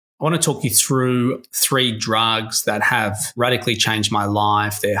I want to talk you through 3 drugs that have radically changed my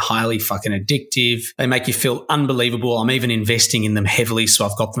life. They're highly fucking addictive. They make you feel unbelievable. I'm even investing in them heavily, so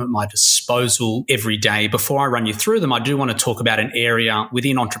I've got them at my disposal every day. Before I run you through them, I do want to talk about an area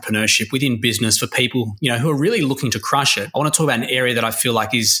within entrepreneurship, within business for people, who are really looking to crush it. I want to talk about an area that I feel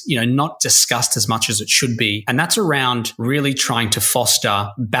like is, not discussed as much as it should be. And that's around really trying to foster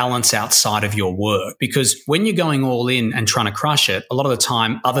balance outside of your work. Because when you're going all in and trying to crush it, a lot of the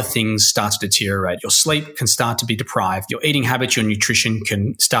time, other things start to deteriorate. Your sleep can start to be deprived. Your eating habits, your nutrition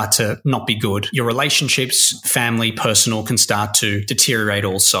can start to not be good. Your relationships, family, personal, can start to deteriorate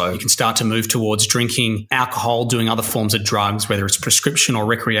also. You can start to move towards drinking alcohol, doing other forms of drugs, whether it's prescription or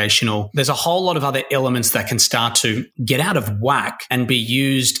recreational. There's a whole lot of other elements that can start to get out of whack and be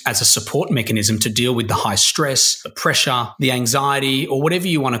used as a support mechanism to deal with the high stress, the pressure, the anxiety, or whatever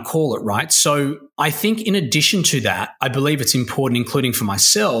you want to call it, right? So I think in addition to that, I believe it's important, including for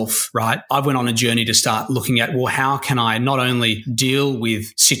myself, right? I went on a journey to start looking at, well, how can I not only deal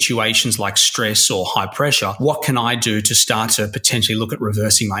with situations like stress or high pressure, what can I do to start to potentially look at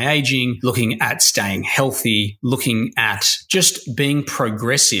reversing my aging, looking at staying healthy, looking at just being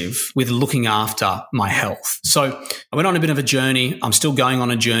progressive with looking after my health. So I went on a bit of a journey. I'm still going on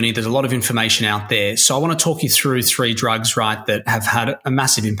a journey. There's a lot of information out there. So I want to talk you through 3 drugs, right, that have had a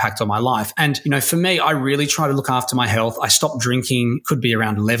massive impact on my life. And, for me, I really try to look after my health. I stopped drinking, could be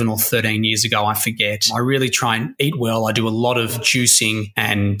around 11 or 13 years ago. I forget. I really try and eat well. I do a lot of juicing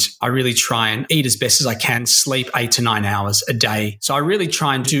and I really try and eat as best as I can, sleep 8 to 9 hours a day. So I really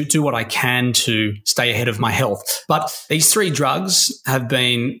try and do what I can to stay ahead of my health. But these 3 drugs have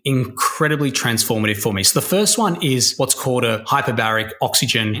been incredibly transformative for me. So the first one is what's called a hyperbaric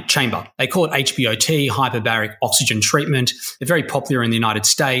oxygen chamber. They call it HBOT, hyperbaric oxygen treatment. They're very popular in the United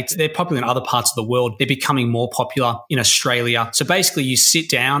States. They're popular in other parts of the world. They're becoming more popular in Australia. So basically you sit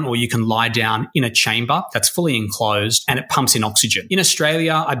down or you can lie down in a chamber that's fully enclosed and it pumps in oxygen. In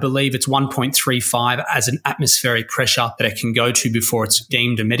Australia, I believe it's 1.35 as an atmospheric pressure that it can go to before it's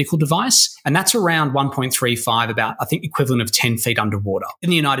deemed a medical device. And that's around 1.35, about, I think, equivalent of 10 feet underwater. In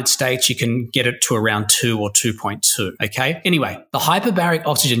the United States, you can get it to around 2 or 2.2. Okay. Anyway, the hyperbaric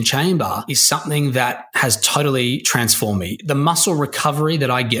oxygen chamber is something that has totally transformed me. The muscle recovery that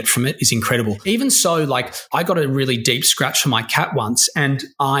I get from it is incredible. Even so, I got a really deep scratch from my cat once and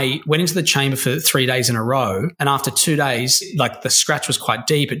I went into the chamber for 3 days in a row. And after 2 days, the scratch was quite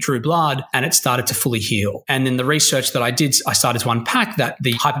deep. It drew blood and it started to fully heal. And then the research that I did, I started to unpack that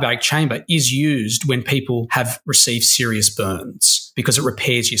the hyperbaric chamber is used when people have received serious burns because it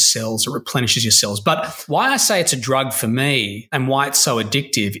repairs your cells, it replenishes your cells. But why I say it's a drug for me and why it's so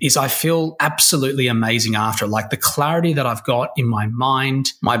addictive is I feel absolutely amazing after. The clarity that I've got in my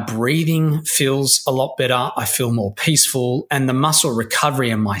mind, my breathing feels a lot better. I feel more peaceful and the muscle recovery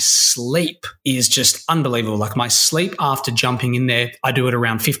and my sleep is just unbelievable. My sleep after jumping in there, I do it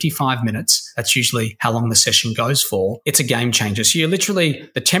around 55 minutes. That's usually how long the session goes for. It's a game changer. So you're literally,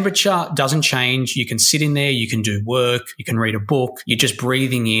 the temperature doesn't change. You can sit in there, you can do work, you can read a book. You're just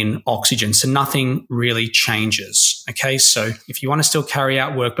breathing in oxygen. So nothing really changes. Okay. So if you want to still carry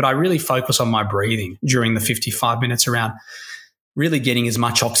out work, but I really focus on my breathing during the 55 minutes around really getting as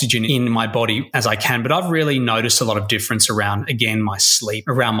much oxygen in my body as I can. But I've really noticed a lot of difference around, again, my sleep,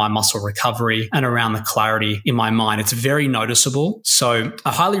 around my muscle recovery and around the clarity in my mind. It's very noticeable. So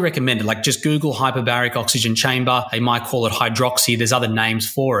I highly recommend it. Just Google hyperbaric oxygen chamber. They might call it hydroxy. There's other names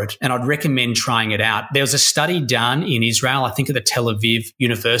for it. And I'd recommend trying it out. There was a study done in Israel, I think at the Tel Aviv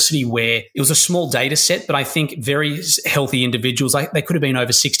University, where it was a small data set, but I think very healthy individuals, they could have been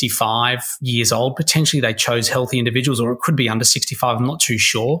over 65 years old. Potentially they chose healthy individuals, or it could be under 65. I'm not too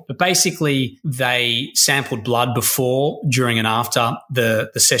sure. But basically, they sampled blood before, during and after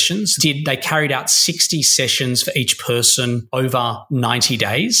the sessions. They carried out 60 sessions for each person over 90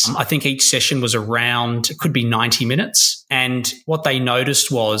 days. I think each session was around, it could be 90 minutes. And what they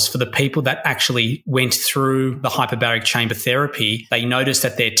noticed was for the people that actually went through the hyperbaric chamber therapy, they noticed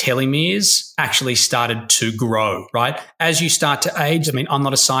that their telomeres actually started to grow, right? As you start to age, I'm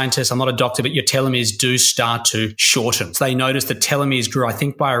not a scientist, I'm not a doctor, but your telomeres do start to shorten. So they noticed the telomeres grew, I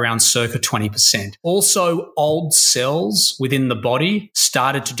think, by around circa 20%. Also, old cells within the body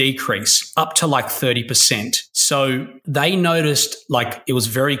started to decrease up to 30%. So they noticed, it was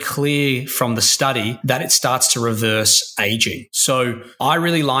very clear from the study that it starts to reverse aging. So I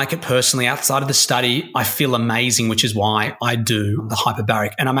really like it personally. Outside of the study, I feel amazing, which is why I do the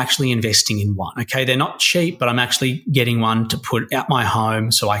hyperbaric, and I'm actually investing in one. Okay. They're not cheap, but I'm actually getting one to put out my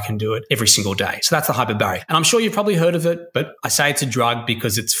home so I can do it every single day. So that's the hyperbaric. And I'm sure you've probably heard of it, but I say it's a drug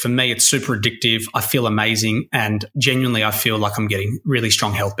because for me, it's super addictive. I feel amazing. And genuinely, I feel like I'm getting really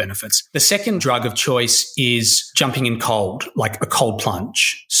strong health benefits. The second drug of choice is jumping in cold, like a cold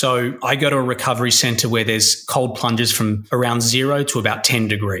plunge. So I go to a recovery center where there's cold plunges from around 0 to about 10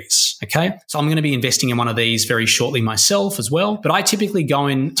 degrees. Okay. So I'm going to be investing in one of these very shortly myself as well. But I typically go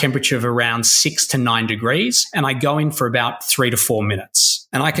in temperature of around 6 to 9 degrees, and I go in for about 3 to 4 minutes.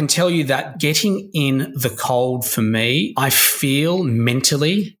 And I can tell you that getting in the cold for me, I feel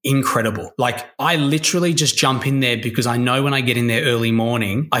mentally incredible. Like I literally just jump in there because I know when I get in there early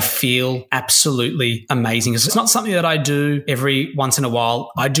morning, I feel absolutely amazing. It's not something that I do every once in a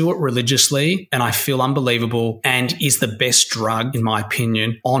while. I do it religiously and I feel unbelievable, and is the best drug, in my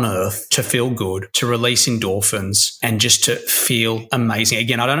opinion, on earth to feel good, to release endorphins, and just to feel amazing.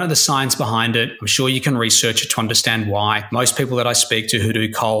 Again, I don't know the science behind it. I'm sure you can research it to understand why. Most people that I speak to who do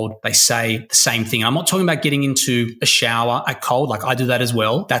cold, they say the same thing. I'm not talking about getting into a shower at cold. Like I do that as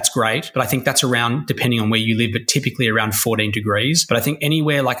well. That's great. But I think that's around, depending on where you live, but typically around 14 degrees. But I think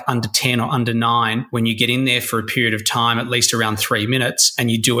anywhere like under 10 or under 9, when you get in there for a period of time, at least around 3 minutes,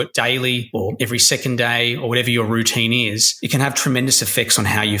 and you do it daily or every second day or whatever your routine is, it can have tremendous effects on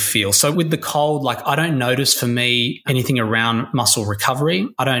how you feel. So with the cold, like I don't notice for me anything around muscle recovery.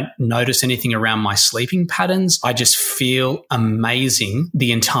 I don't notice anything around my sleeping patterns. I just feel amazing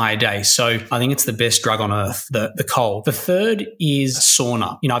the entire day. So I think it's the best drug on earth, the cold. The third is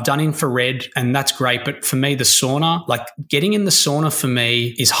sauna. I've done infrared and that's great. But for me, the sauna, like getting in the sauna for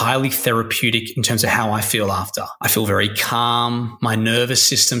me is highly therapeutic in terms of how I feel after. I feel very calm. My nervous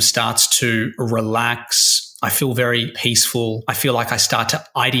system starts to relax. I feel very peaceful. I feel like I start to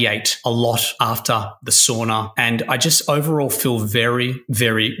ideate a lot after the sauna, and I just overall feel very,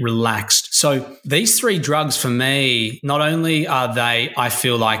 very relaxed. So these 3 drugs for me, not only are they, I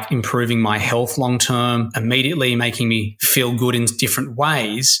feel like, improving my health long-term, immediately making me feel good in different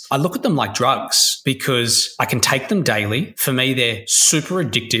ways, I look at them like drugs because I can take them daily. For me, they're super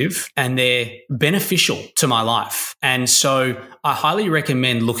addictive and they're beneficial to my life. And so I highly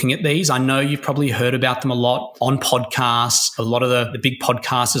recommend looking at these. I know you've probably heard about them a lot on podcasts, a lot of the big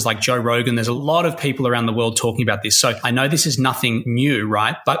podcasters like Joe Rogan. There's a lot of people around the world talking about this. So I know this is nothing new,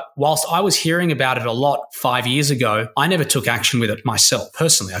 right? But whilst I was hearing about it a lot 5 years ago, I never took action with it myself.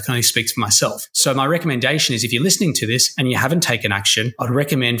 Personally, I can only speak for myself. So my recommendation is if you're listening to this and you haven't taken action, I'd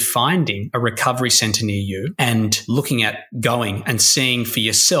recommend finding a recovery center near you and looking at going and seeing for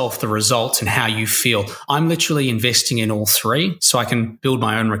yourself the results and how you feel. I'm literally investing in all 3 so I can build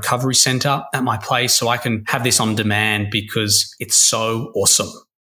my own recovery center at my place so I can have this on demand because it's so awesome.